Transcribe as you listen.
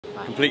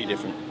Completely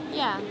different.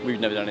 Yeah. We've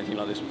never done anything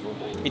like this before.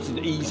 It's an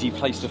easy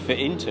place to fit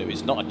into.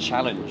 It's not a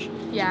challenge.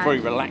 Yeah. It's a very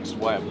relaxed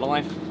way of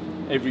life.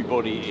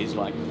 Everybody is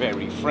like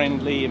very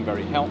friendly and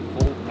very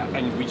helpful,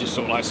 and we just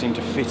sort of like seem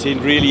to fit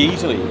in really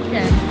easily.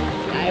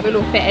 Yeah. We'll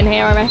all fit in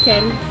here, I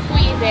reckon.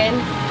 Squeeze in.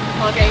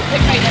 I'll go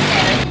quick over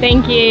here.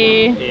 Thank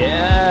you.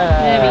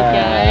 Yeah. There we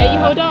go. You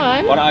hold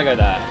on. Why don't I go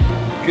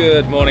there?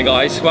 Good morning,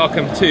 guys.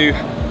 Welcome to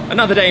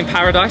another day in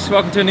paradise.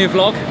 Welcome to a new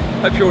vlog.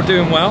 Hope you're all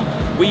doing well.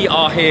 We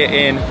are here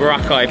in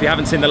Boracay. If you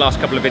haven't seen the last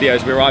couple of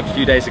videos, we arrived a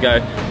few days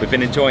ago. We've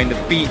been enjoying the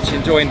beach,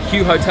 enjoying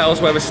Hue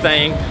hotels where we're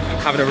staying,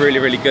 having a really,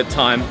 really good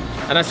time.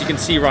 And as you can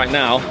see right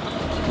now,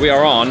 we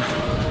are on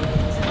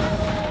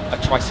a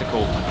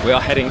tricycle. We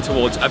are heading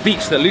towards a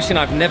beach that Lucy and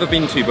I have never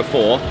been to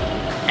before,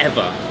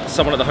 ever.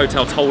 Someone at the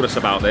hotel told us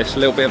about this, a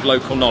little bit of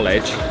local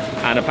knowledge,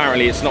 and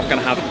apparently it's not going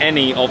to have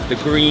any of the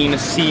green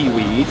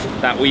seaweed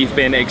that we've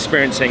been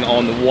experiencing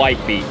on the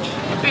White Beach.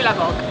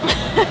 Bulabog.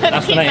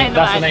 That's the name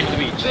of the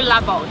beach?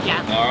 Bulabog,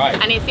 yeah. All right.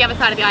 And it's the other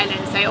side of the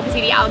island, so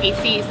obviously the algae is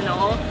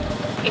seasonal.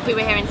 If we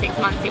were here in 6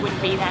 months, it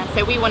wouldn't be there.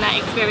 So we want to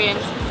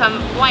experience some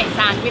white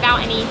sand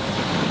without any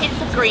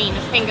hints of green,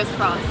 fingers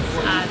crossed.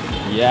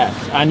 Yes,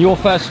 and your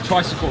first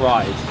tricycle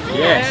ride.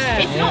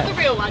 Yes. It's not the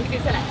real one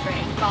because it's electric,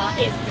 but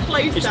it's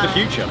closer. It's the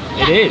future.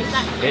 Yeah, It is.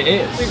 exactly. It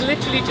is. We've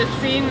literally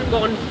just seen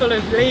one full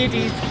of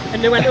ladies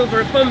and they went over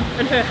a bump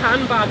and her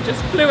handbag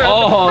just flew out.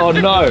 Oh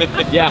no.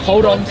 Yeah,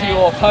 hold on to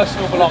your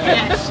personal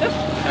belongings.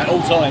 At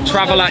all times.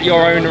 Travel at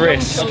your own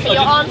risk. Put your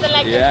arms and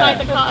legs inside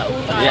the car at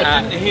all times. Yeah.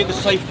 And hear the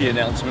safety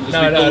announcement as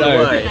No, we no, pull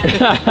no. away. It's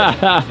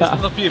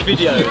not for your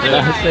video.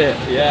 That's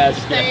it. Yes.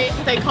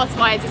 So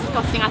cost-wise, this is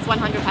costing us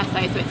 100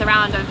 pesos, so it's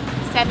around a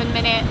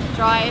 7-minute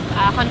drive.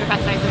 100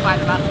 pesos is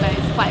 $5, so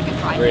it's quite a good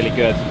price. Really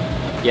good.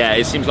 Yeah,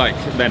 it seems like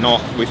they're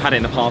not. We've had it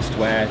in the past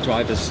where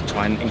drivers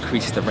try and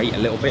increase the rate a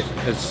little bit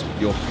because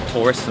you're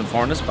tourists and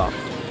foreigners, but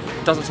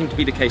it doesn't seem to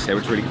be the case here,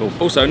 which is really cool.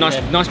 Also, nice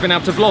being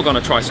able to vlog on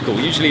a tricycle.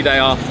 Usually they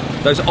are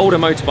those older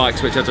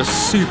motorbikes which are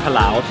just super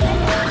loud.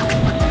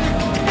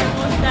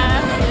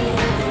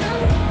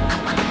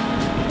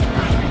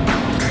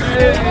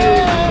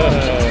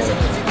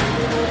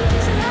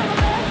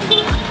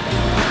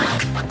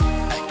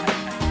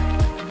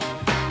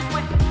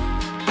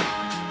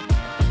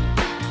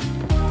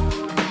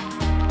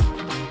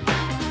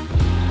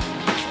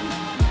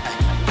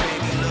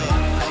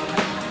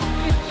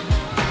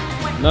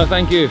 No,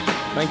 thank you.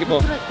 Thank you,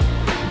 Paul.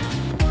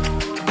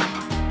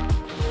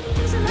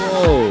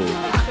 Whoa.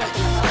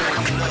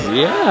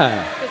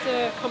 Yeah. There's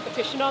a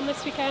competition on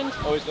this weekend.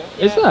 Oh, is there?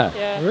 Is there?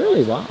 Yeah.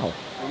 Really? Wow.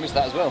 We missed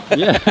that as well.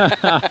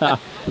 Yeah.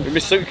 We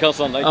missed Supercar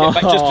Sunday. Get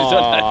back just in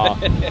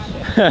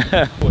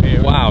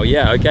time. Wow,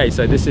 yeah, okay,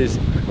 so this is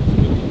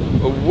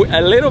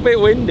a little bit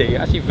windy,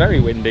 actually very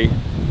windy.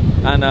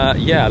 And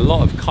yeah, a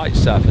lot of kite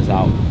surfers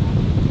out.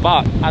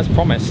 But as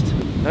promised,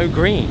 no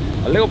green.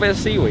 A little bit of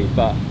seaweed,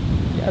 but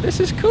yeah, this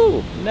is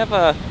cool.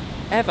 Never,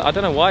 ever, I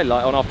don't know why,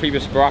 like on our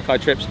previous Boracay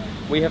trips,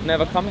 we have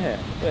never come here.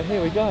 But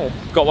here we go.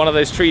 Got one of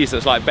those trees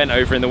that's like bent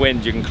over in the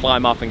wind. You can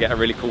climb up and get a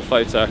really cool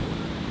photo.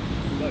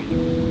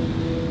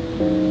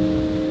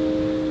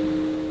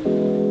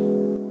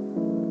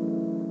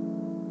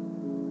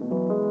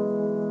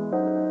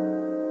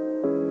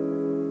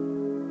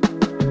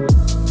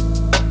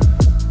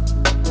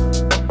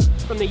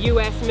 From the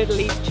US, Middle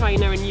East,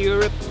 China and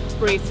Europe,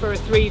 race for a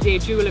 3-day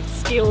duel of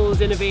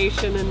skills,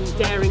 innovation and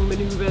daring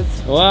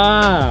manoeuvres.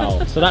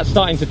 Wow, so that's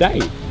starting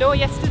today? No,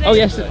 yesterday. Oh,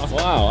 yesterday.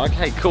 Wow,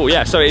 okay, cool.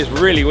 Yeah, so it is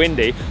really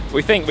windy.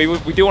 We think we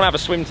do want to have a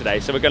swim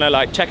today, so we're going to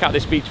like check out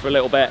this beach for a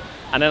little bit,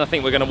 and then I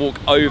think we're going to walk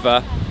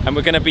over, and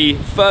we're going to be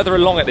further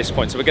along at this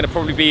point, so we're going to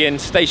probably be in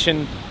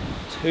station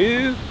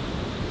 2,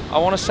 I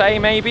want to say,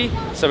 maybe.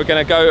 So we're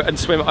going to go and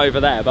swim over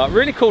there, but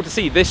really cool to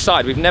see this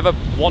side. We've never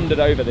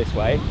wandered over this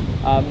way.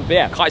 But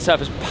yeah, kite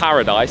surfers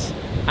paradise,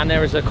 and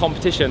there is a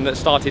competition that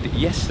started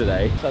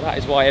yesterday, so that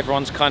is why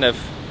everyone's kind of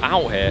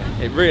out here.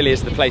 It really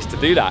is the place to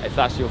do that if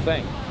that's your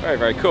thing. Very,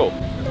 very cool.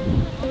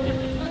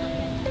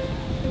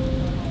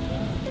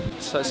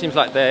 So it seems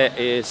like there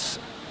is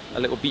a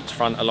little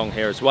beachfront along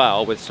here as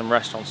well with some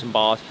restaurants and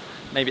bars.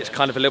 Maybe it's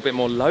kind of a little bit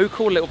more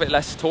local, a little bit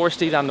less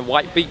touristy than the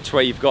White Beach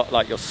where you've got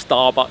like your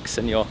Starbucks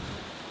and your,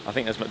 I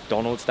think there's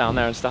McDonald's down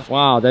there and stuff.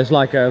 Wow, there's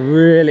like a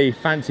really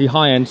fancy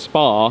high-end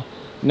spa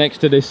next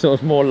to this sort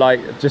of more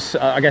like just,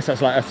 I guess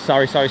that's like a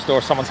sari store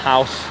or someone's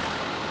house.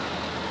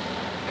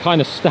 Kind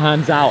of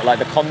stands out, like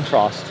the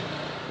contrast.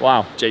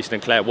 Wow. Jason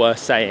and Claire were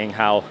saying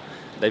how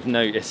they've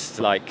noticed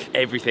like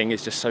everything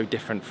is just so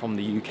different from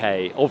the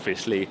UK,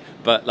 obviously,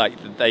 but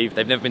like they've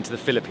never been to the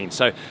Philippines.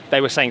 So they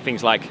were saying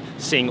things like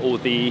seeing all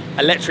the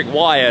electric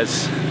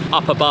wires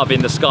up above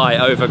in the sky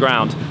over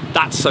ground.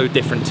 That's so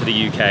different to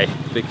the UK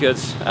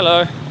because,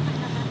 hello.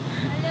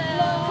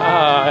 Hello.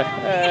 Hi.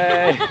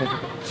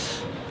 Hey.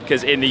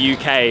 because in the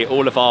UK,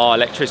 all of our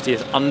electricity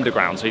is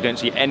underground, so you don't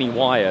see any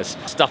wires.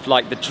 Stuff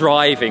like the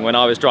driving, when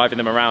I was driving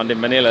them around in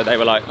Manila, they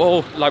were like,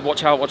 oh, like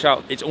watch out, watch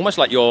out. It's almost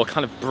like you're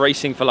kind of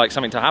bracing for like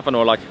something to happen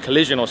or like a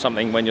collision or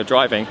something when you're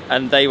driving.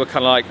 And they were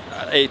kind of like,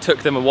 it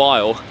took them a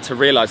while to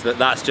realize that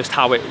that's just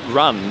how it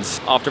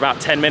runs. After about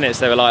 10 minutes,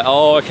 they were like,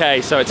 oh,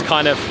 okay, so it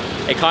kind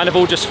of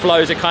all just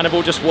flows, it kind of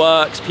all just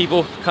works.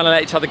 People kind of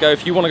let each other go.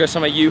 If you want to go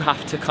somewhere, you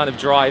have to kind of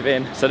drive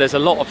in. So there's a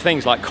lot of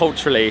things like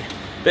culturally,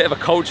 bit of a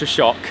culture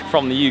shock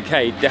from the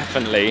UK,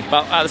 definitely.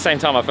 But at the same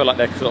time, I feel like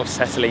they're sort of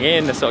settling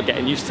in, they're sort of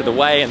getting used to the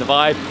way and the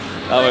vibe.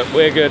 Oh,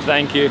 we're good,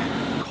 thank you.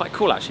 Quite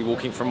cool actually,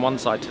 walking from one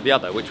side to the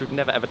other, which we've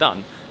never ever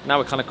done. Now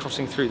we're kind of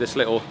crossing through this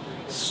little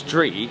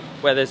street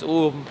where there's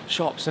all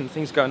shops and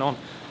things going on,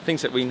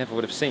 things that we never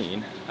would have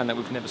seen and that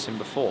we've never seen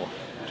before,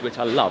 which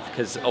I love,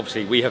 because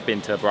obviously we have been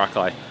to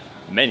Boracay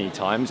many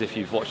times. If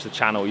you've watched the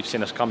channel, you've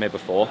seen us come here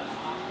before,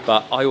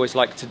 but I always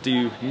like to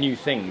do new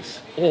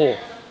things. Oh,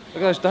 look at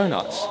those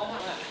donuts.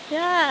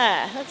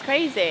 Yeah, that's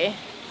crazy.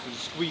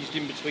 Squeezed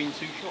in between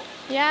two shops.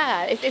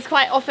 Yeah, it's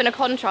quite often a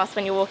contrast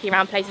when you're walking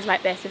around places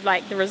like this with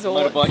like the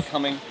resorts. Motorbike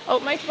coming. Oh,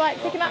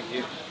 motorbike picking up.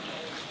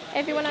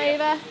 Everyone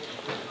over.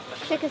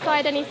 Pick a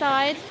side, any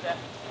side.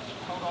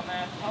 Hold on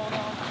there, hold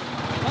on.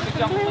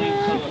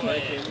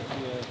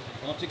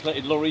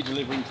 Articulated lorry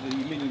delivering to the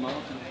mini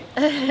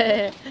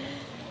market.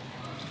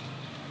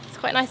 It's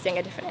quite nice seeing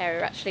a different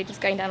area actually,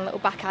 just going down a little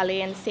back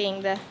alley and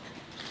seeing the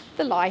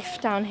life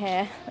down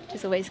here, which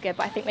is always good.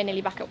 But I think we're nearly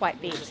back at White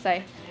Beach,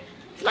 so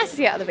it's nice to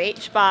see it at the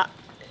beach, but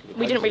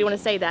we didn't really want to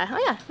stay there. Oh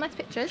yeah, nice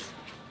pictures.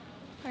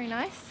 Very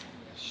nice.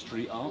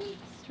 Street art.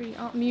 Street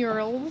art,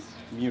 murals.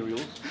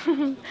 Murals.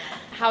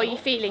 How are you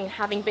feeling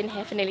having been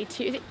here for nearly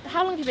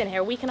how long have you been here?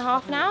 A week and a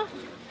half now?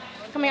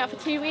 Coming up for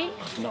 2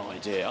 weeks? No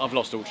idea. I've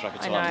lost all track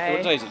of time. I know.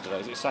 What day is it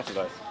today? Is it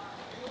Saturday?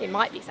 It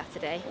might be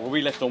Saturday. Well,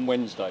 we left on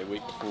Wednesday,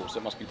 week before, so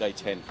it must be day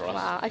 10 for us.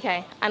 Wow,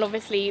 okay. And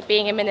obviously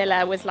being in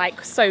Manila was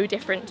like so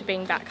different to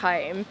being back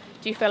home.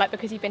 Do you feel like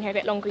because you've been here a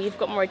bit longer, you've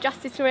got more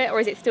adjusted to it,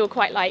 or is it still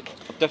quite like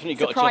I've definitely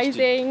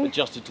surprising? got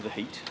adjusted to the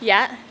heat.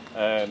 Yeah.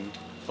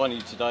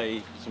 Funny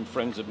today, some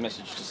friends have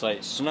messaged to say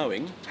it's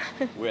snowing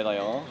where they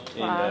are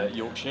in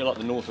Yorkshire, like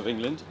the north of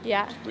England.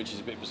 Yeah. Which is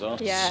a bit bizarre.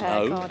 Yeah.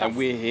 Snow, God, and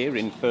we're here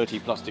in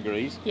 30+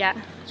 degrees. Yeah.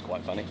 It's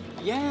quite funny.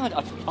 Yeah,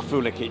 I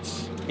feel like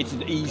it's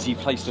an easy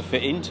place to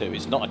fit into.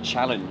 It's not a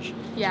challenge.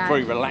 Yeah. It's a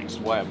very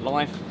relaxed way of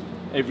life.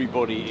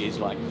 Everybody is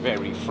like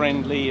very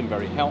friendly and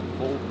very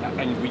helpful,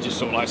 and we just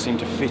sort of like seem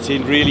to fit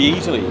in really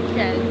easily.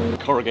 Good.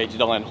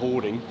 Corrugated iron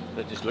hoarding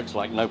that just looks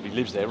like nobody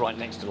lives there, right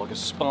next to like a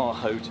spa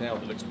hotel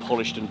that looks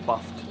polished and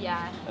buffed.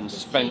 Yeah. And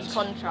spent. Huge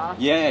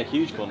contrast. Yeah,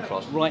 huge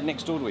contrast, right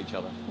next door to each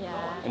other.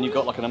 Yeah. And you've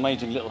got like an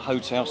amazing little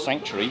hotel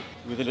sanctuary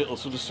with a little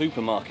sort of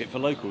supermarket for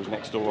locals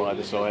next door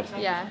either side.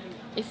 Yeah.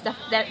 It's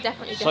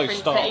definitely So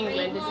different stark. to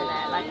England, isn't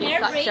it? Like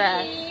it's such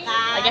a,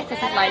 I guess this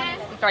is like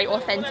very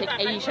authentic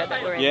Asia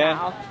that we're in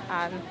now.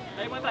 And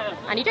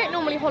you don't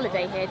normally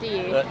holiday here, do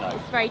you? No.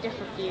 It's very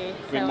different for you.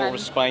 We're more of a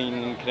Spain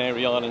and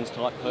Canary Islands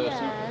type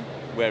person, Yeah.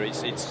 where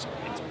it's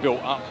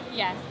built up.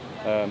 Yeah.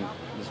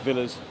 There's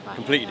villas,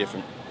 completely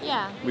different.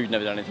 Yeah. We've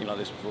never done anything like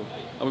this before.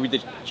 I mean, we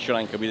did Sri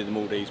Lanka, we did the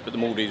Maldives, but the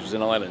Maldives was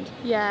an island.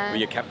 Yeah. Where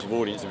you're a captive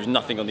audience. There was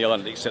nothing on the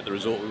island except the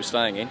resort we were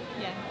staying in.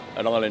 Yeah.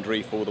 An island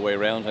reef all the way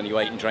around, and you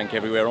ate and drank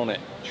everywhere on it.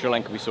 Sri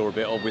Lanka we saw a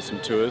bit of with some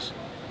tours,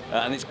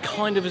 and it's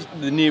kind of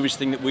the nearest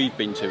thing that we've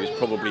been to is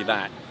probably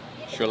that,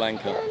 Sri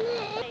Lanka.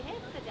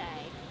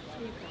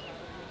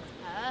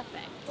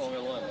 Perfect.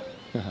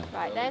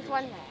 Right, there's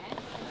one there.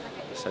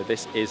 So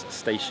this is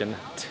station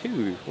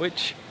 2,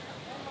 which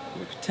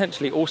we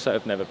potentially also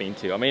have never been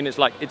to. I mean,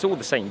 it's all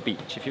the same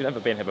beach. If you've never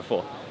been here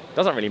before, it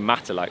doesn't really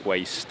matter like where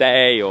you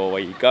stay or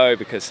where you go,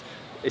 because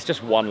it's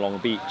just one long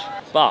beach.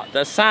 But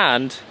the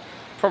sand,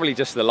 probably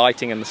just the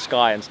lighting and the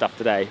sky and stuff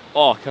today.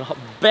 Oh, I can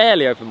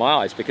barely open my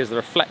eyes because the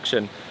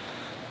reflection,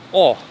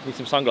 oh, need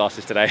some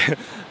sunglasses today.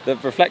 The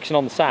reflection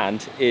on the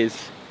sand it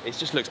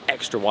just looks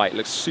extra white, it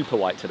looks super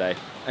white today.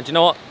 And you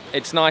know what?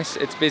 It's nice,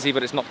 it's busy,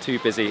 but it's not too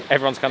busy.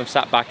 Everyone's kind of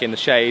sat back in the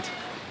shade.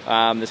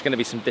 There's going to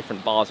be some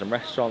different bars and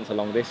restaurants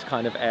along this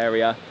kind of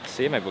area.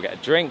 See, maybe we'll get a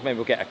drink, maybe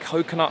we'll get a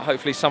coconut.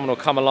 Hopefully someone will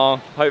come along.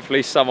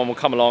 Hopefully someone will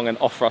come along and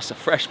offer us a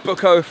fresh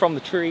buko from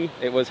the tree.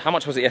 It was, how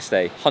much was it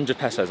yesterday? 100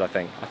 pesos, I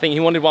think. I think he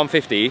wanted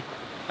 150.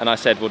 And I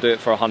said, we'll do it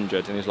for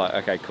 100. And he was like,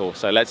 okay, cool.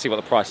 So let's see what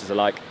the prices are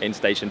like in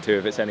station 2,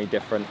 if it's any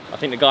different. I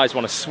think the guys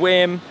want to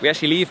swim. We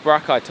actually leave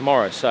Boracay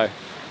tomorrow. So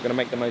we're gonna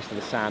make the most of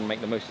the sand,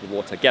 make the most of the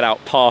water, get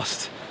out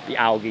past the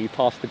algae,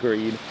 past the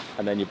green,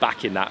 and then you're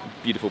back in that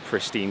beautiful,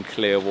 pristine,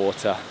 clear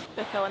water.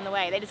 Buko on the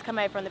way. They just come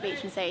over on the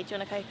beach and say, do you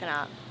want a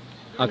coconut?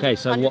 Okay,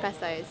 so 100 what?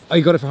 pesos. Oh,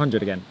 you got it for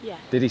 100 again? Yeah.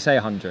 Did he say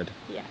 100?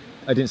 Yeah.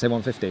 I didn't say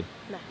 150?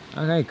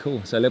 No. Okay,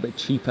 cool. So a little bit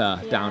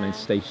cheaper down in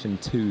station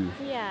 2.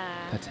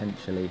 Yeah.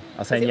 Potentially. I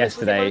was saying Was it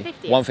yesterday,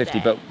 150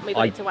 but we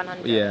got it to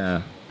 100.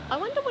 Yeah. I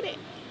wonder what it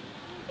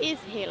is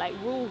here, like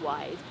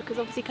rule-wise, because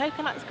obviously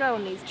coconuts grow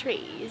on these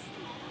trees,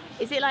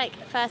 Is it like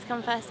first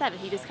come, first served?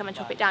 If you just come and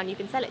chop it down, you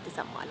can sell it to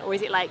someone? Or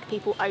is it like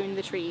people own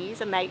the trees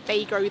and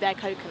they grow their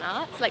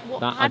coconuts? Like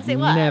what? How does it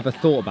work? I've never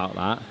thought about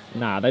that.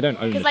 Nah, they don't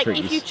own the trees. Because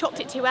like if you chopped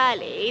it too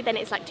early, then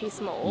it's like too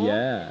small.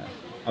 Yeah.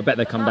 I bet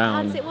they come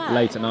down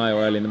late at night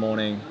or early in the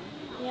morning,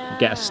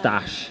 get a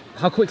stash.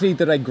 How quickly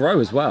do they grow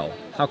as well?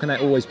 How can there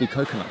always be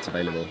coconuts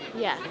available?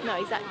 Yeah, no,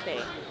 exactly.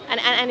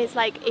 And it's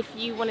like if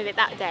you wanted it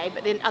that day,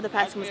 but the other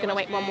person was going to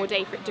wait one more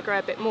day for it to grow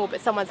a bit more, but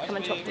someone's come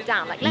and chopped it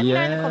down. Like, let me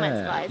know in the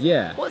comments, guys.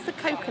 Yeah. What's the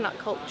coconut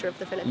culture of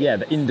the Philippines? Yeah,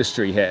 the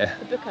industry here.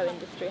 The buko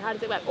industry. How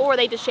does it work? Or are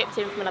they just shipped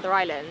in from another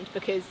island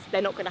because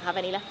they're not going to have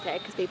any left here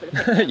because people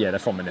have picked them? Yeah, they're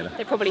from Manila.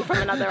 They're probably from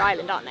another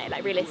island, aren't they?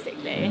 Like,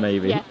 realistically.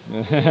 Maybe. Yeah.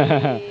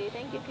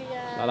 Thank you,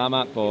 Kuya.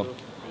 Salamat po.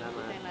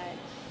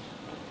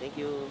 Thank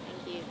you.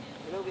 Thank you.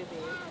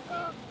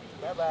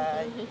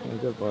 Bye-bye.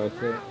 Good boy.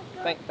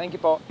 Thank you,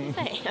 po. I'm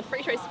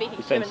pretty sure he's speaking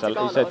He fluent said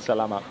Tagalog.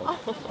 salamat po.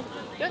 Oh.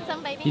 You want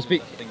some,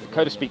 baby?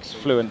 Coda speaks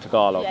fluent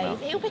Tagalog Yeah, now.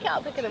 he'll pick it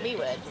up quicker than we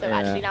would, so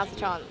actually now's the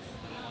chance.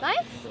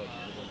 Nice?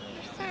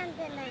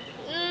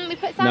 We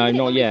put sand in it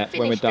not yet,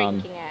 when we're finish done.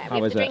 drinking it. How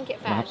we have is to it? drink it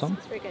Can I have first. some?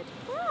 It's very good.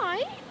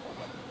 Right.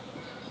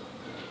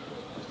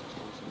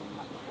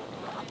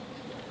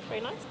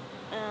 Very nice.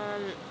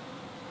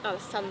 Oh, the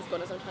sun's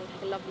gone as I'm trying to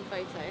take a lovely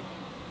photo.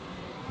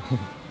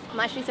 I'm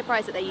actually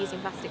surprised that they're using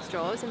plastic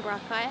straws in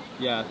Boracay.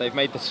 Yeah, they've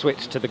made the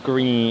switch to the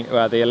green,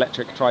 the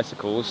electric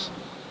tricycles.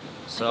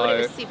 I thought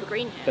it was super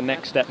green here. The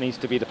next step needs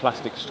to be the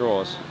plastic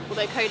straws.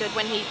 Although Coda,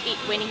 when he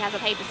has a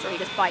paper straw, he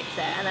just bites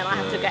it, and then I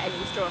have to get a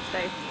new straw. So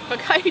for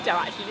Coda,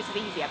 actually, this is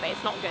easier, but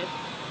it's not good.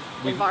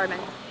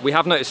 Environment. We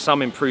have noticed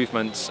some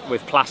improvements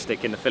with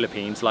plastic in the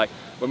Philippines. Like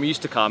when we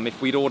used to come,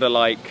 if we'd order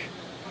like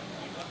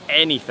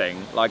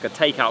anything, like a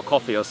takeout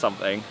coffee or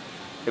something,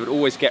 it would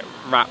always get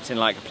wrapped in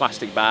like a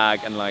plastic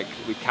bag and like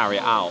we'd carry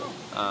it out.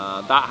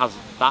 That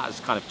has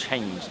kind of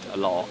changed a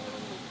lot.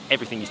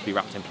 Everything used to be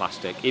wrapped in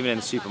plastic, even in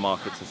the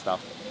supermarkets and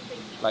stuff.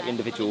 Like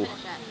individual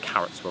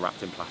carrots were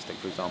wrapped in plastic,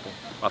 for example.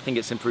 I think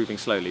it's improving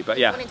slowly, but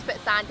yeah. We wanted to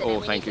put sand in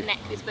it. We need to you. neck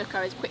this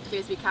buko as quickly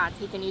as we can so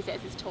he can use it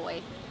as his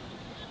toy.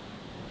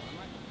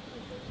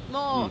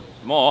 More.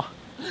 More?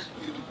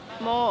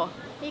 More.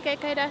 Here you go,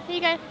 Coda. Here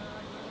you go.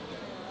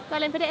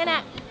 Darling, put it in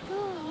it.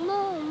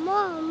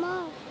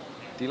 More.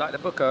 Do you like the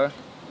buko?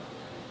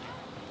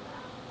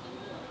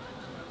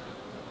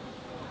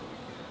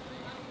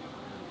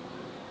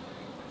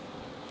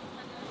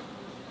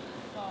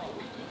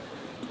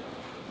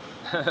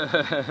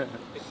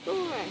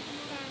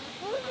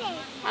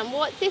 And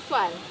what's this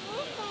one?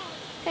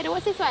 Coda,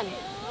 what's this one?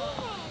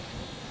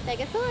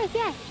 Stegosaurus,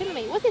 yeah. Show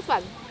me. What's this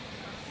one?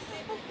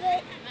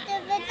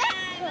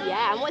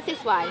 Yeah, and what's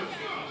this one?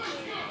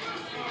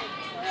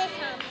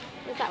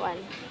 What's that one?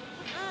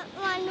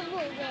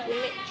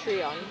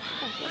 Litrion.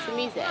 Oh, what's the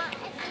music?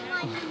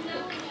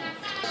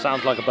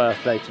 Sounds like a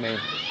birthday to me.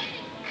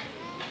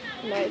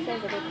 No, it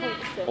sounds like a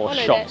concert. Or oh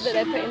no, shots.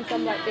 they're putting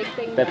some like big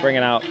thing They're there.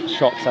 bringing out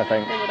shots, I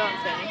think. Then we're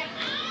dancing.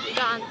 We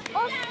dance.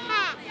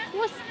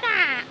 What's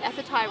that? That's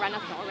a Tyran,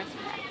 that's not a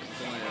respect.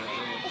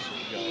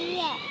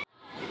 Yeah.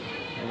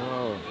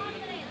 Oh.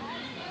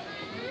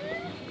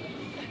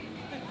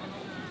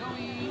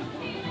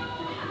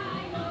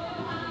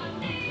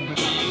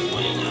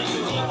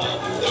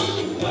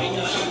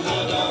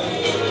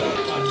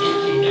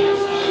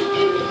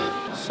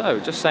 So,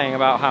 just saying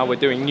about how we're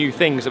doing new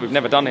things that we've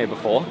never done here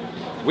before.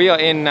 We are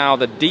in now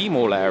the D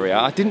Mall area.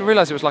 I didn't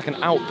realise it was like an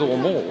outdoor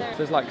mall.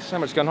 There's like so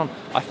much going on.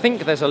 I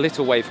think there's a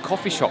Little Wave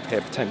coffee shop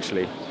here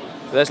potentially.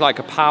 There's like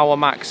a Power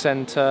Mac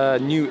Centre,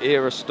 New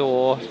Era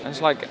store. And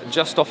it's like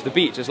just off the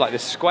beach. There's like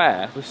this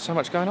square with so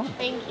much going on.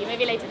 Thank you,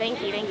 maybe later,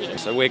 thank you.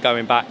 So we're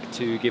going back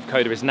to give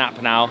Coda his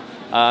nap now.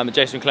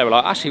 Jason and Claire were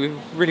like, actually we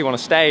really want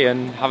to stay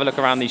and have a look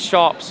around these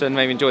shops and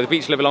maybe enjoy the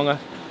beach a little longer,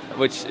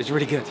 which is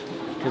really good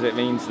because it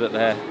means that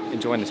they're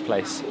enjoying this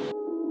place.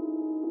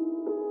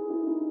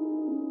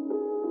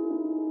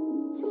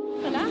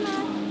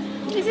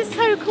 This is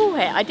so cool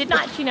here. I didn't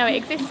actually know it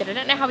existed. I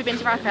don't know how we've been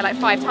to Boracay like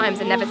 5 times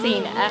and never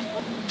seen it.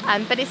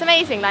 But it's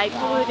amazing, like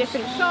all the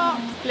different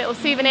shops, little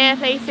souvenir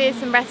places,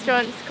 some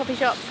restaurants, coffee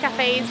shops,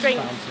 cafes,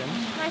 drinks.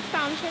 Nice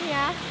fountain,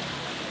 yeah.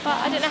 But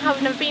I don't know how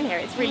we've never been here.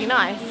 It's really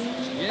nice.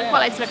 I quite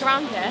like to look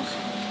around here.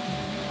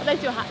 Are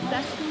those your hats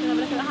there? Can you have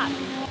a look at the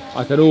hats?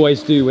 I could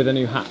always do with a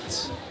new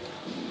hat.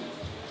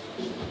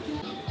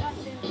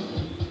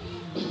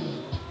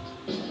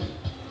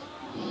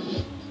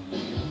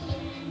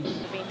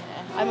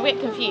 I'm a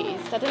bit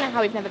confused. I don't know how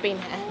we've never been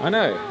here. I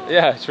know,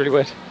 yeah, it's really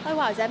weird. Oh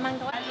wow, is there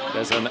mango?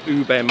 There's an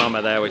ube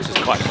mama there, which is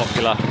quite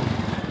popular.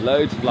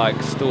 Loads of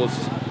like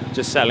stores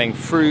just selling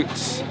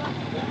fruits,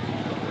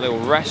 little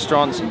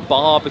restaurants, some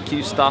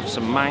barbecue stuff,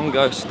 some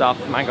mango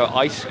stuff, mango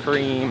ice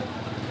cream.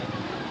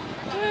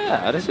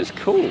 Yeah, this is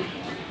cool.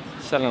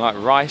 Selling like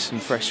rice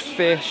and fresh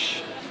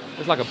fish.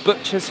 There's like a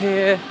butcher's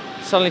here.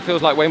 Suddenly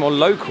feels like way more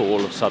local all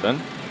of a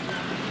sudden.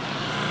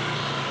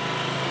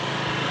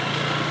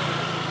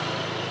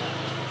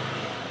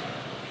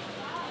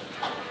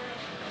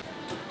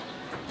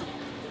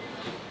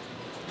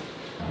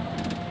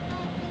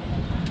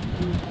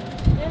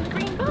 The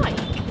green bike.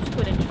 It's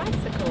called Enquiries.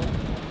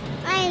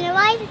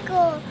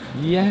 bicycle.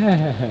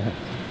 Yeah.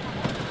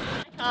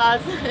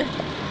 Cars.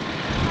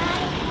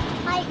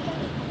 Hi,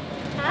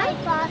 hi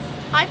bus.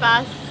 Hi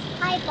bus.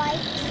 Hi bike.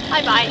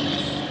 Hi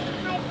bikes.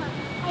 Hi bus.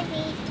 Hi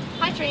bee.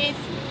 Hi trees.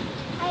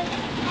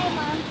 Hi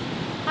mom.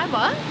 Hi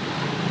what?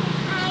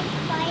 Hi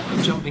bike.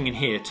 I'm jumping in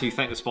here to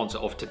thank the sponsor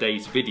of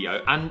today's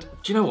video, and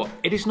do you know what?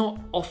 It is not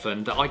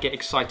often that I get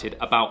excited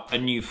about a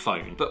new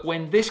phone, but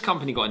when this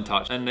company got in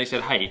touch and they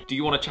said, hey, do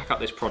you want to check out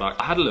this product?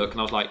 I had a look and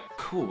I was like,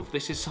 cool,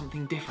 this is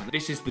something different.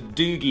 This is the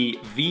Doogie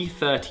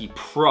V30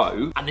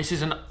 Pro, and this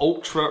is an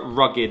ultra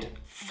rugged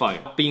phone.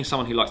 Being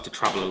someone who likes to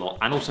travel a lot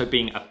and also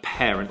being a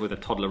parent with a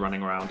toddler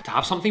running around, to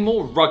have something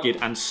more rugged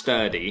and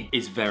sturdy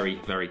is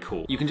very, very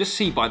cool. You can just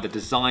see by the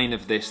design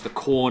of this, the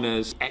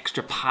corners,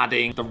 extra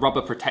padding, the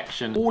rubber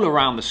protection all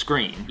around the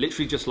screen.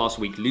 Literally just last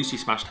week, Lucy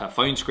smashed her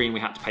phone screen. We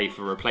had to pay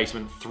for a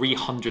replacement,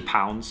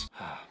 £300.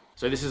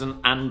 So this is an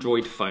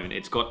Android phone.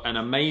 It's got an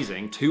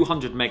amazing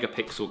 200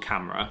 megapixel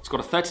camera. It's got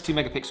a 32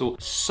 megapixel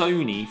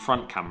Sony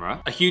front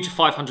camera, a huge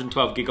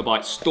 512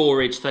 gigabyte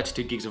storage,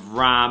 32 gigs of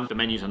RAM. The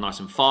menus are nice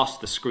and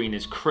fast. The screen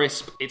is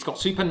crisp. It's got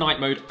super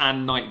night mode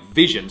and night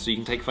vision, so you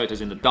can take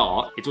photos in the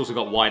dark. It's also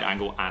got wide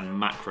angle and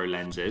macro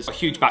lenses. A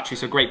huge battery,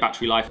 so great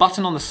battery life.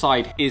 Button on the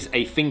side is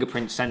a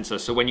fingerprint sensor,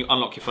 so when you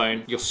unlock your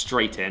phone, you're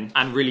straight in,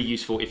 and really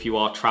useful if you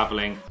are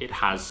traveling. It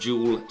has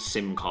dual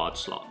SIM card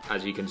slot,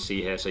 as you can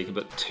see here, so you can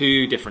put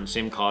 2 different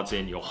SIM cards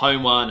in, your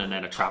home one and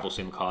then a travel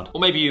SIM card.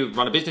 Or maybe you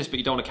run a business but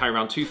you don't want to carry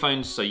around 2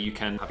 phones, so you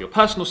can have your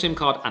personal SIM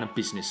card and a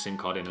business SIM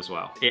card in as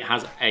well. It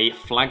has a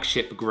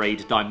flagship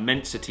grade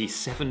Dimensity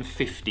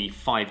 750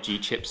 5G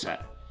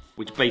chipset,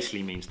 which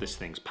basically means this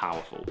thing's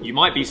powerful. You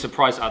might be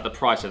surprised at the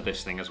price of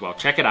this thing as well.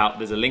 Check it out,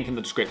 there's a link in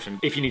the description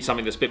if you need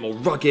something that's a bit more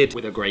rugged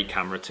with a great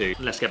camera too.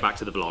 Let's get back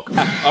to the vlog.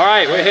 All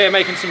right, we're here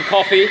making some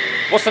coffee.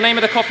 What's the name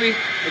of the coffee?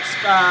 It's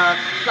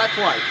flat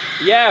white.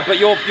 Yeah, but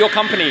your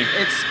company?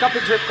 It's Coffee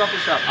Drip Coffee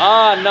Shop.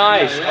 Ah,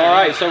 nice. Yeah. All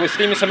right, so we're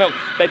steaming some milk.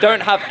 They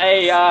don't have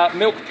a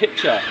milk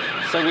pitcher,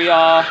 so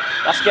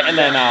that's getting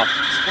there now.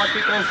 It's what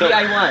we call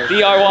DIY.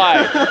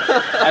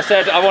 DIY. I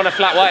said, I want a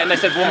flat white, and they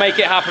said, we'll make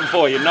it happen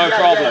for you, no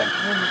problem.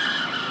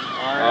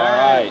 All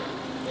right.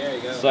 There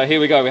you go. So here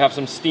we go, we have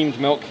some steamed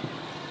milk.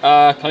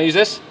 Can I use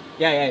this?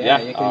 Yeah,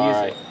 you can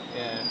use it.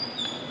 Yeah.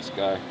 Let's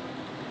go.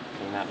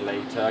 Clean that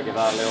later, give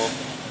that a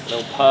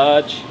little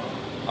purge.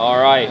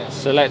 All right,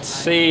 so let's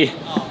see.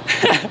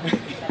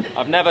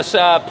 I've never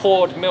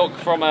poured milk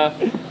from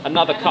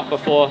another cup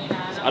before.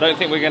 I don't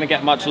think we're gonna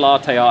get much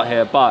latte art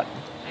here, but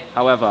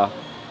however,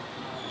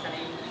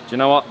 do you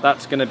know what?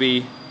 That's gonna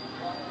be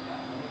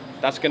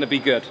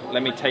good.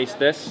 Let me taste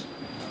this.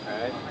 All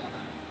right.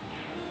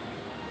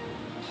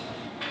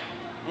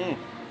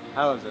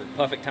 How is it?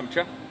 Perfect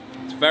temperature.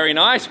 It's very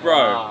nice,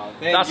 bro. Wow,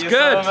 That's you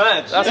good. so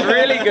much. That's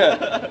really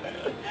good.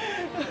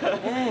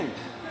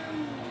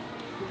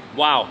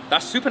 Wow,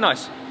 that's super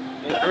nice.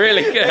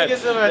 Really good. Thank you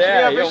so much.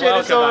 Yeah, we you're appreciate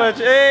it so welcome, much.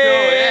 man.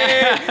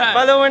 Hey! Cool, yeah.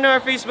 Follow on our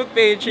Facebook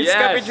page. It's Yes.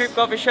 Coffee Drip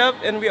Coffee Shop,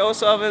 and we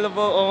also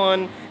available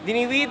on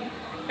Diniweed,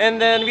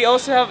 and then we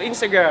also have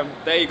Instagram.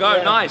 There you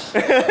go, nice.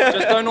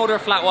 Just don't order a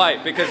flat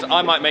white because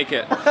I might make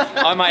it.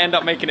 I might end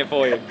up making it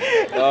for you.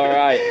 All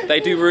right.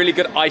 They do really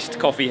good iced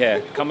coffee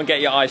here. Come and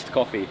get your iced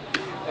coffee.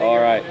 All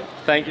right.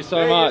 Thank you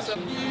so much.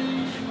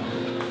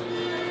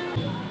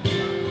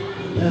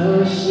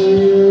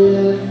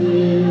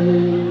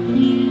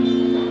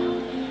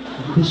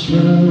 This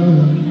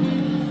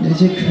road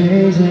is it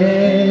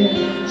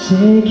crazy,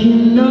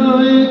 sinking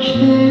all you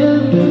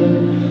can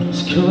do.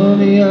 Just call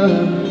me up,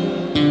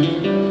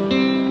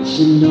 'cause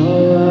you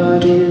know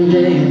I've been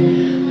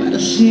there. But I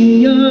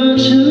see your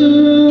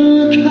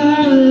true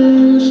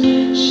colors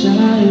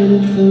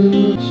shining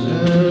through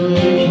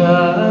true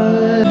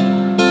colors.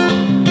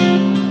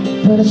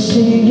 But I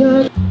see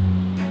your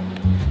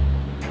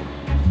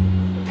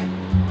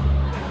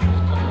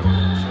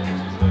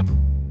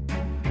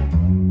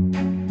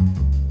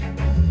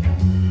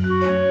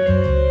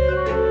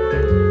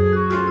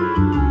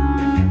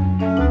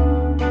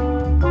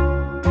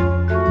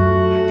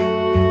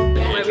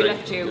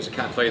There's a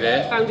cafe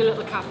there. Found a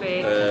little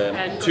cafe.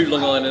 and 2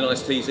 Long Island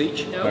iced teas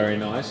each. No, Very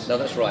nice. No,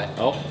 that's right.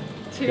 Oh,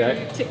 2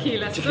 okay.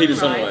 tequila Tequila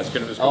sunrise. sunrise.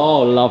 Good, it was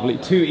called. Oh, lovely.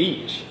 2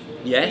 each.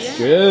 Yes.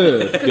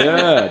 Good,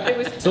 good. It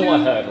was That's all I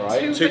heard,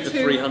 right? 2 for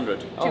 300.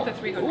 2 for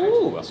 300.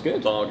 Ooh, that's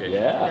good. Bargain.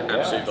 Yeah, And then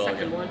absolute the bargain.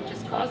 second one,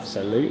 just cause.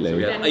 Absolutely.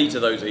 We had 8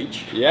 of those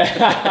each.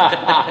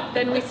 Yeah.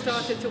 Then we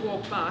started to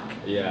walk back.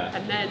 Yeah.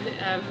 And then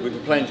We were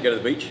planning to go to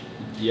the beach.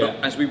 Yeah.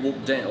 But as we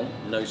walked down,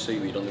 no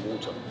seaweed on the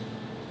water.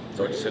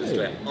 So I just said to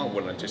Claire, oh,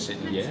 why don't I just sit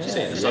in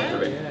the sun for a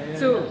bit?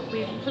 So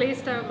we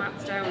placed our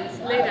mats down,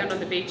 lay down on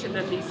the beach, and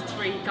then these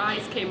 3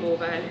 guys came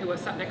over who were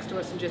sat next to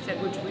us and just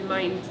said, would we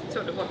mind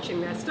sort of watching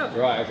their stuff?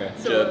 Right, okay.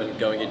 So, German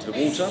going into the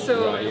water.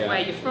 So Right, yeah. where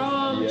you're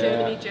from,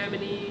 Yeah.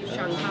 Germany,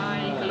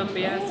 Shanghai,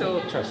 Colombia.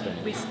 So Interesting.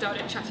 we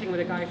started chatting with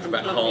a guy from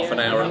About Colombia. half an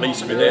hour at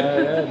least with Yeah,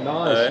 him. yeah,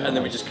 nice. And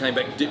then we just came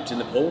back, dipped in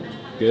the pool.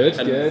 Good,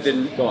 And good.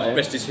 then Got the it.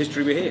 rest is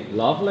history, we're here.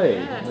 Lovely.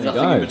 Yeah. There you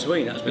Nothing go. in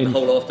between. That's been the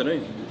whole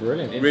afternoon.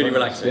 Brilliant. Really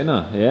relaxing.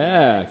 Dinner.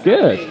 Yeah,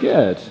 good,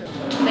 good.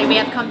 So we we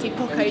have come to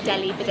Poco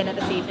Deli for dinner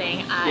this evening.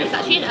 It's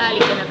actually an early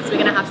dinner because we're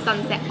going to have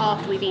sunset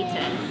after we've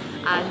eaten.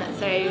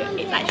 So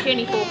it's actually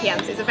only 4 PM,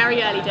 so it's a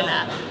very early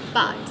dinner,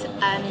 but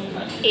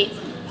it's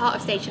part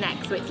of Station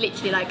X, so it's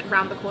literally like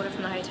around the corner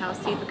from the hotel,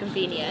 super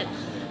convenient.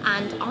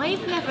 And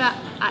I've never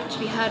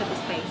actually heard of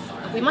this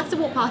place. We must have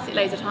walked past it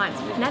loads of times,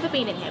 but we've never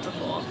been in here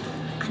before.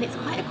 And it's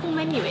quite a cool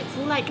menu. It's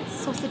all like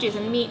sausages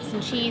and meats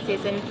and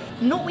cheeses and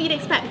not what you'd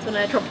expect on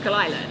a tropical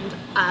island.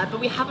 But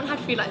we haven't had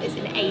food like this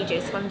in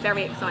ages, so I'm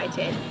very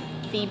excited.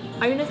 The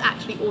owners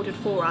actually ordered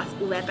for us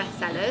all their best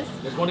sellers.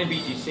 There's one in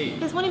BGC.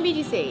 There's one in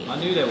BGC. I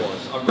knew there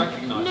was. I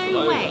recognised the No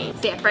logo. way.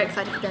 So yeah, very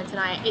excited for dinner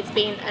tonight. It's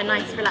been a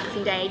nice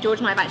relaxing day. George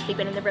and I have actually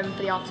been in the room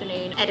for the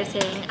afternoon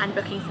editing and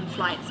booking some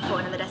flights for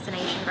another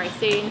destination very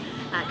soon.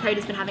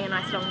 Coda's been having a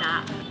nice long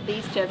nap.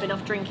 These two have been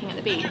off drinking at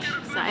the beach,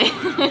 so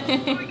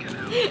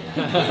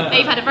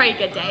they've had a very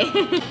good day.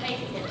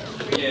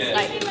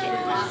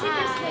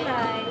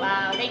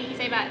 Wow, thank you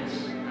so much.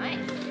 Nice.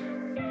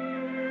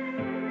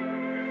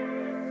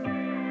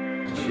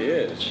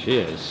 Cheers.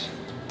 Cheers.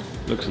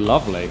 Looks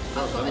lovely.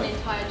 I've got an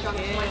entire jug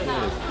for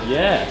myself.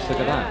 Yes, look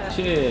at that.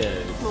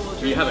 Cheers.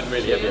 You haven't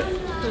really, have you?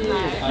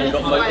 You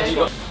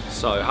got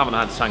So, I haven't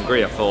had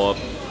sangria for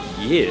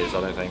years,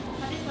 I don't think.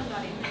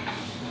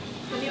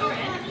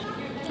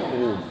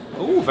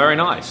 Oh, very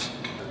nice.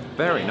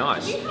 Very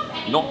nice.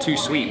 Not too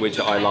sweet, which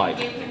I like.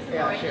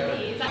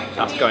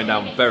 That's going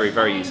down very,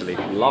 very easily.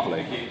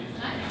 Lovely.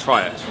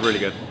 Try it, it's really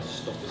good.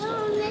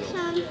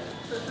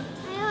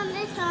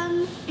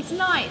 It's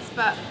nice,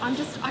 but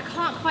I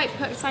can't quite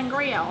put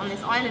sangria on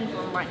this island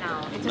one right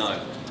now. It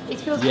just, it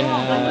feels wrong.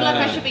 I feel like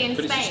I should be in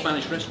But Spain. it's a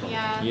Spanish restaurant.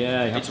 Yeah.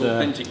 Yeah, you have It's to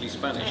authentically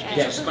Spanish.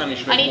 It's a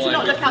Spanish red I need to wine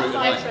not with look fruit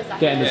outside and for a second.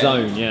 get in the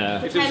zone,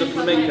 yeah. If it was a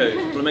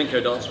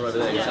flamenco dancer over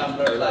there,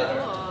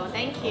 Oh,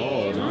 thank you.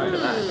 Oh,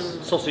 nice.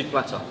 sausage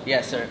platter.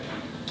 Yes, sir.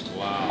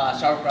 Wow.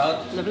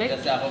 Sauerkraut. Lovely.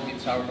 That's the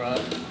homemade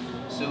sauerkraut.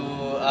 So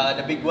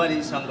the big one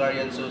is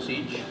Hungarian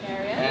sausage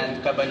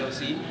and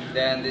cabanossi.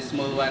 Then the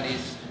small one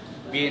is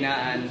Vienna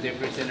and the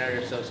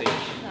prisoner sausage.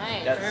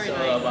 Nice. That's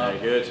all about Very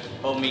good.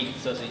 homemade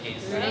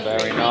sausages.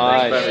 Very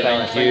nice,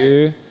 thank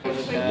you.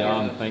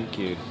 Yum, thank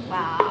you.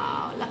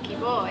 Wow, lucky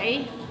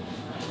boy.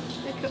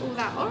 Look at all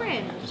that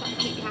orange. That'll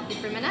keep you happy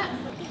for a minute.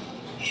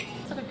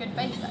 It's like a good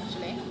base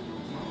actually.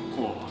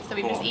 So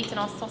we've just eaten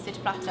our sausage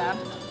platter.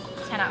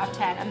 10 out of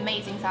 10,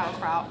 amazing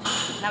sauerkraut.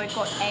 Now we've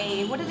got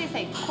a, what did they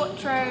say?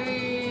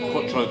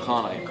 Quattro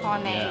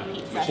carne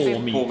pizza. Four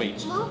meat. 4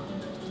 meats.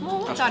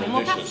 More, That's darling,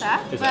 more delicious.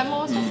 pasta,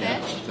 more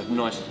sausage. It's a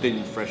nice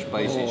thin, fresh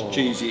base. It's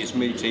cheesy, it's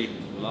meaty.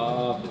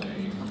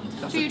 Lovely.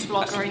 Food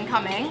vlogger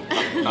incoming.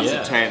 That's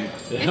a 10.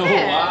 Is it?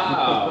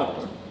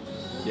 Wow.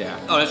 Yeah.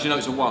 Oh, actually, no,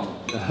 it's a 1.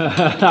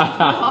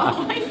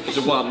 Oh my It's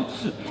a 1.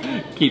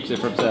 Keeps it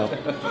for himself.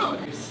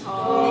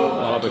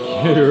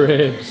 Barbecue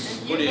ribs.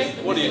 What are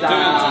you doing to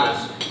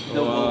us?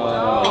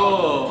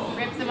 Wow.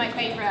 Ribs are my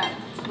favourite,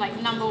 like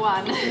 #1.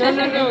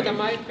 No, they're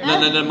my favorite. No.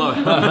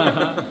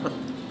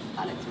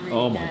 That looks really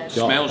Oh good. my god.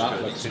 Smells that good.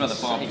 You looks smell the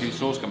insane. barbecue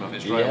sauce coming off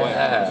it straight away.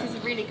 Yeah. This is a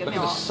really good Look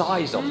at meal. the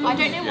size of them. I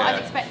don't know what I was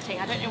Yeah. expecting.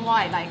 I don't know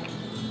why. Like,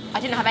 I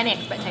didn't have any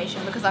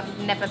expectation because I've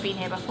never been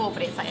here before,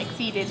 but it's like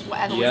exceeded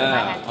whatever was in my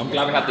Yeah, head. I'm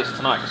glad we had this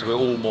tonight because we're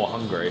all more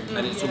hungry.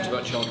 And it talks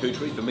about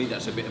charcuterie. For me,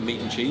 that's a bit of meat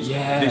and cheese.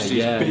 Yeah, This is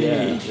yeah, big,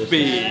 yeah. This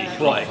big. is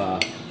Like,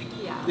 proper.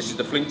 Yeah. this is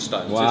the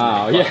Flintstones,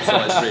 Wow, isn't it? yeah.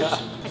 Size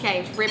ribs.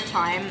 Okay, rib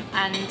time,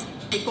 and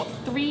we've got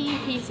 3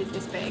 pieces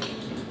this big.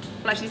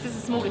 Well, actually, this is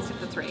the smallest of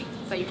the 3,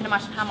 so you can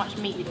imagine how much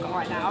meat we've got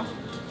right now.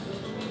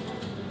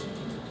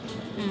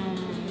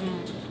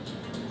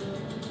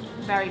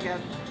 Very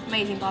good.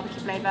 Amazing barbecue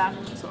flavour.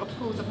 Sort of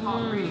pulls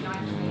apart really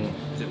nicely.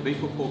 Is it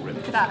beef or pork rib?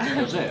 Look at that.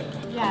 How's it?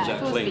 Yeah, Comes it out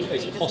feels clean. beefy.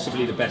 It's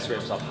possibly the best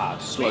ribs I've had.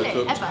 Slow Really?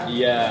 cooked. Ever?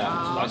 Yeah,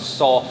 Wow. like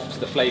soft,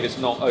 the flavour's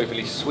not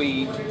overly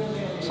sweet.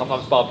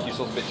 Sometimes barbecue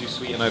sauce is a bit too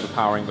sweet and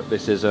overpowering, but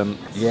this is,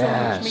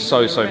 yeah,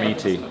 so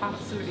meaty.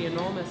 Absolutely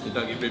enormous. You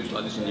don't get ribs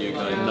like this in the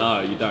UK. No,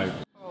 you don't.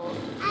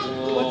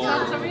 What's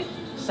that, sorry?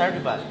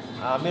 Sardiban.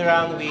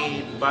 Meringue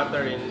with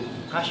butter and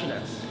cashew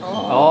nuts.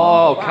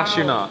 Oh,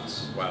 cashew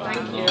nuts. Wow.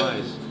 Thank you.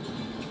 Nice.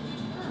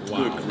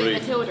 Good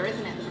grief. Matilda,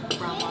 isn't it? The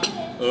brown one.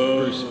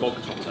 Bruce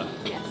Bogtrotter.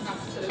 Yes.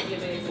 Absolutely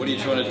amazing. What are you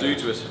trying to do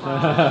to us?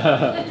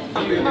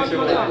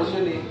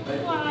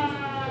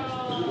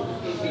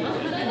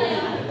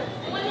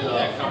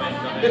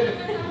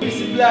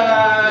 Juicy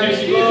vlog!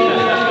 Juicy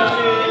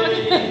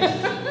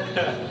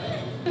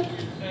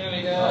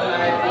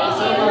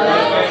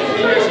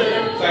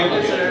Thank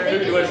you, sir.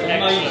 Food was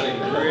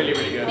excellent. Really,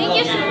 really good. Thank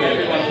you so much.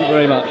 Thank you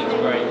very much.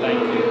 Great, thank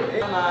you.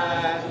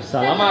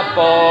 Salamat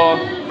po.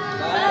 You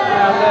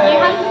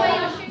have to wear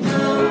your shoes.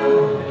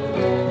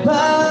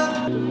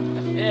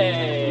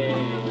 Yay.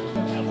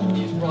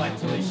 He's right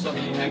to me.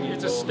 Suddenly, you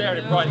just stared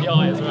it right in the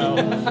eye as well.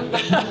 You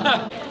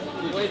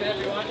wave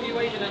everyone. You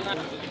waving at that.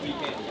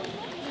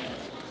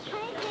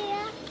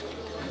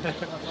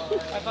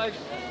 High five.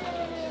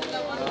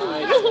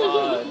 Nice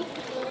one.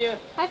 Yeah.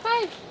 High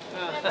five.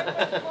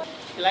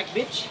 You like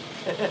beach?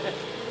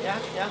 Yeah.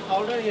 How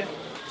old are you?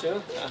 2.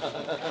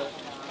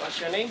 What's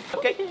your name?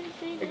 Okay.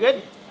 You're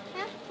good?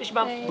 Fish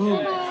bump. Say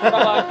Boom.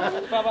 Bye-bye.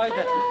 Bye-bye.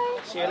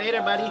 See you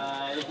later, buddy.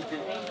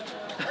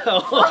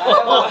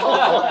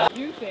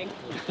 You think?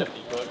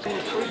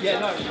 Yeah,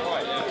 no, you're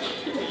right, yeah.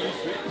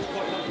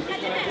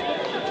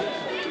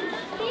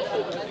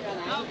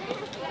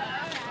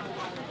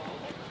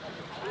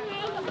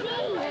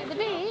 the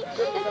beach. Let's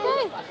go.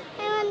 I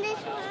want this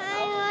one.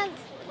 I want.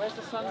 Where's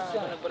the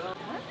sunset?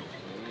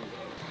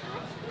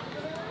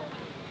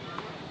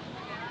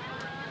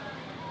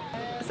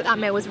 So that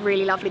meal was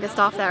really lovely. The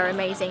staff there are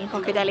amazing.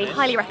 Poco Deli,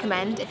 highly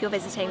recommend if you're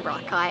visiting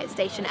Boracay at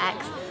Station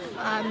X.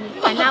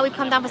 And now we've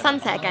come down for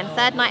sunset again,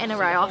 third night in a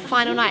row, our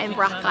final night in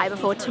Boracay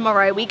before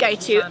tomorrow we go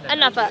to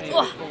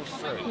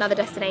another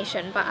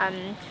destination. But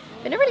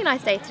been a really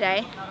nice day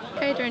today.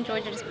 Coda and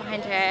George are just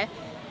behind here.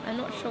 I'm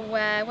not sure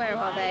where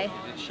are they?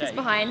 Just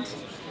behind.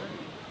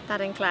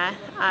 Dad and Claire.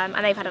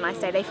 And they've had a nice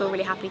day. They feel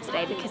really happy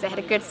today because they had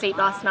a good sleep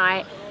last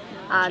night.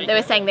 They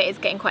were saying that it's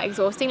getting quite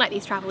exhausting, like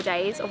these travel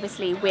days.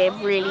 Obviously we're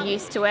really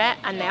used to it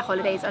and their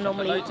holidays are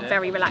normally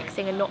very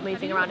relaxing and not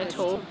moving around at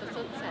all.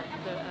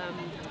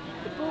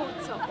 The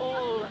boats are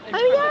all in Oh, front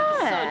of the yeah.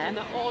 sun and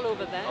they're all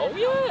over there. Oh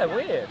yeah,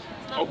 weird.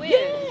 It's not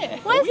weird.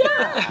 Why is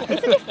that?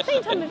 It's a different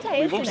same time of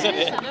day, We've all isn't said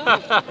it?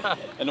 it.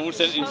 And all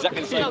said it in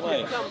exactly the Shut same up,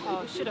 way.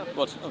 Grandpa, shut up.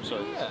 What? I'm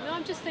sorry. No,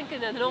 I'm just thinking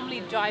that they're normally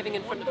driving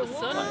in front of the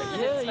sun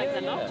and it's like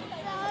they're not.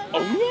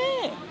 Oh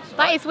yeah.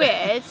 That is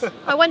weird.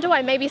 I wonder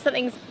why. Maybe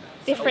something's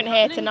different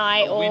here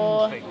tonight,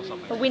 or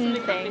a wind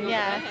thing.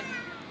 Yeah.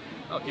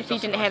 If you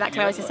didn't hear that,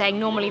 Claire was just saying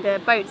normally the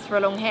boats are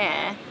along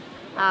here,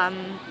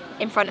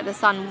 in front of the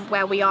sun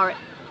where we are at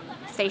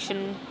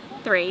Station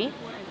 3.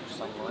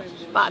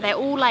 But they're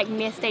all like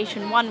near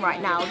Station 1 right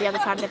now, the other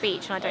side of the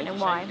beach, and I don't know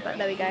why, but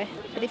there we go.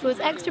 But it feels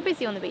extra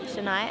busy on the beach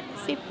tonight,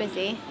 super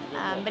busy.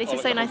 But it's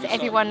just so nice that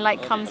everyone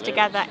like comes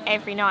together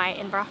every night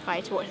in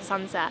Boracay to watch the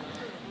sunset.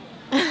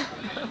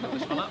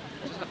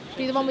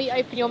 Do the one where you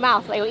open your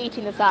mouth like you're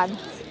eating the sun.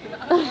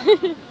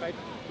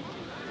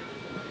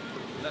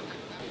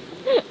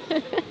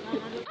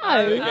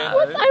 Oh,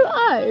 what's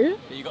OO?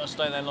 You got to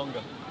stay there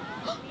longer.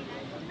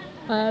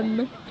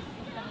 Coda,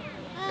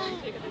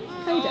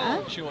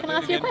 can I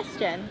ask you a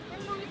question?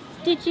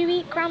 Did you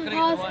eat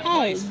Grandpa's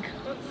egg?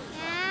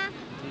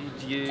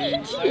 Did you?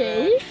 Did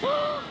you?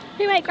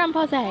 Who ate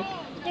Grandpa's egg?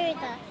 Did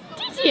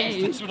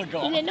you? That's what I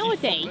got. Was it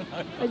naughty?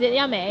 Was it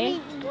yummy?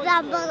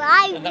 Double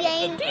eye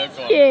vein. Did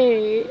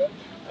you?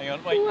 Hang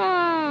on, wait.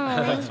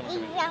 Wow.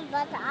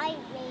 Double eye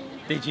vein.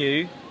 Did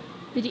you?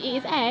 Did you eat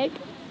his egg?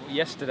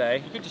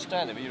 Yesterday. You could just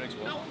stand there, but you're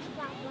expert.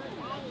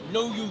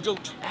 No, you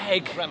don't.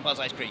 Egg. Grandpa's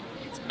ice cream.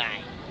 It's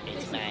mine.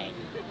 It's mine.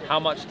 How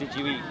much did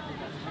you eat?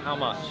 How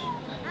much?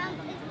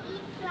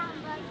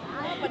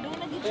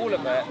 All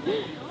of it.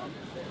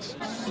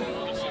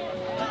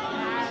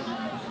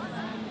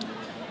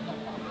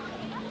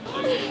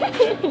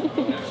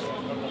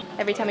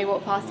 Every time we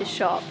walk past his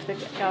shop, the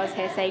girls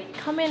here say,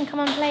 "Come in,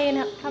 come and play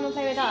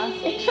with us."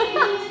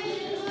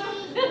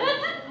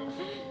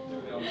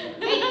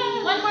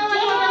 One more.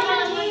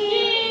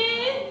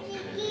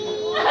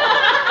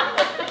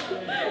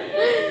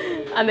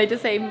 And they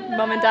just say,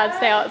 "Mum and Dad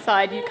stay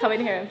outside. You come in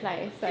here and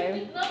play." So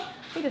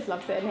he just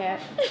loves sitting here.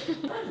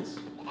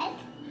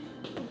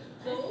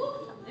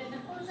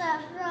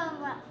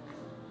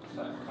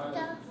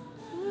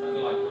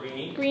 Like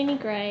green. Greeny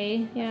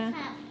grey, yeah.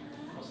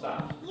 What's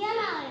that?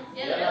 Yellow.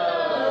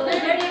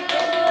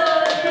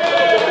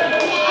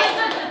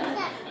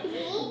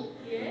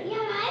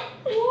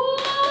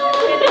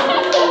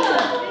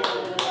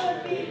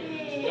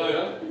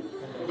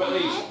 What about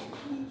these?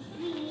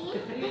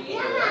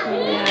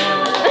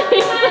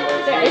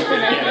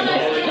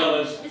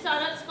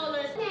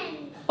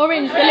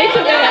 Orange, a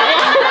little bit.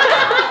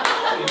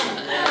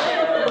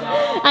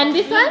 And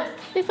this one?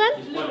 This one?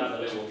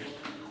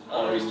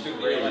 Orange to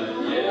green.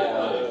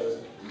 Yeah.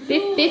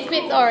 This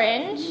bit's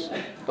orange,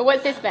 but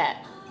what's this bit?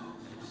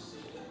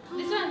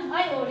 This one,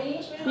 I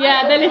orange.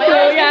 Yeah, the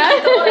little, yeah.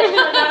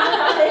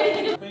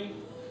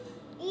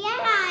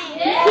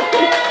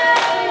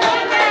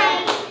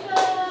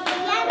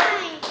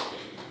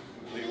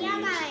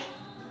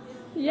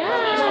 Yeah.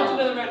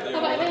 How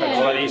about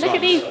this? Look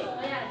at these.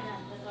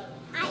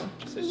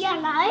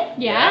 Yellow.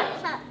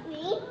 Yeah.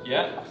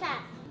 Yeah.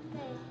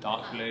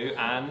 Dark blue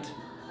and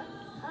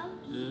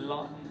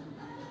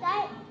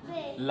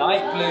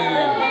light blue.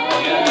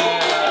 Yeah.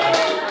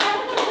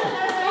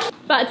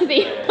 Back to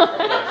the.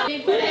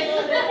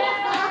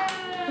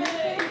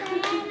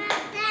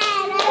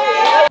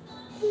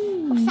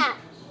 What's that?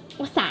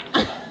 What's that?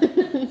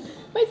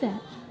 What is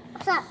that?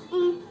 What's that?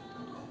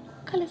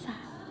 What colour is that?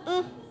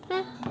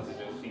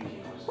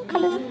 What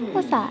colour?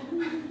 What's that?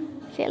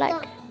 Is it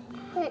like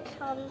Which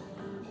one?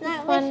 this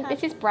one?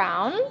 This is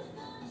brown.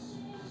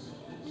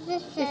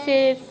 This This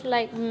is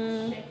like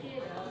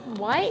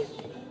white,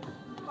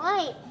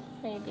 white.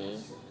 maybe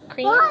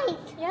cream. White.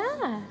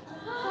 Yeah.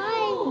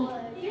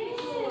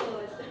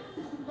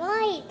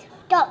 White.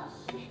 Dark.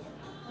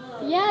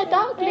 Yeah,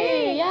 dark blue.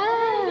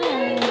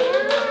 Yeah.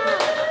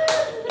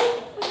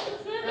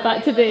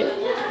 Back to the.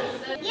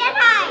 Yellow. Yellow.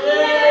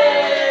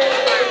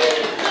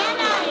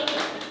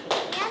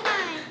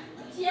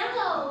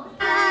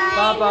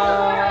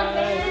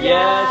 Bye.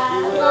 Yes,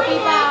 you will. We'll be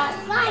back.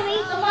 Bye.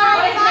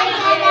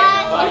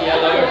 Bye,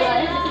 Yellow.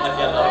 Bye,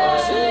 Yellow.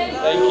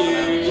 Thank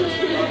you.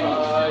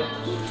 Bye.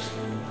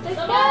 Let's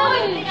go.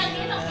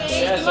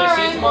 Yeah, so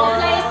see you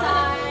tomorrow.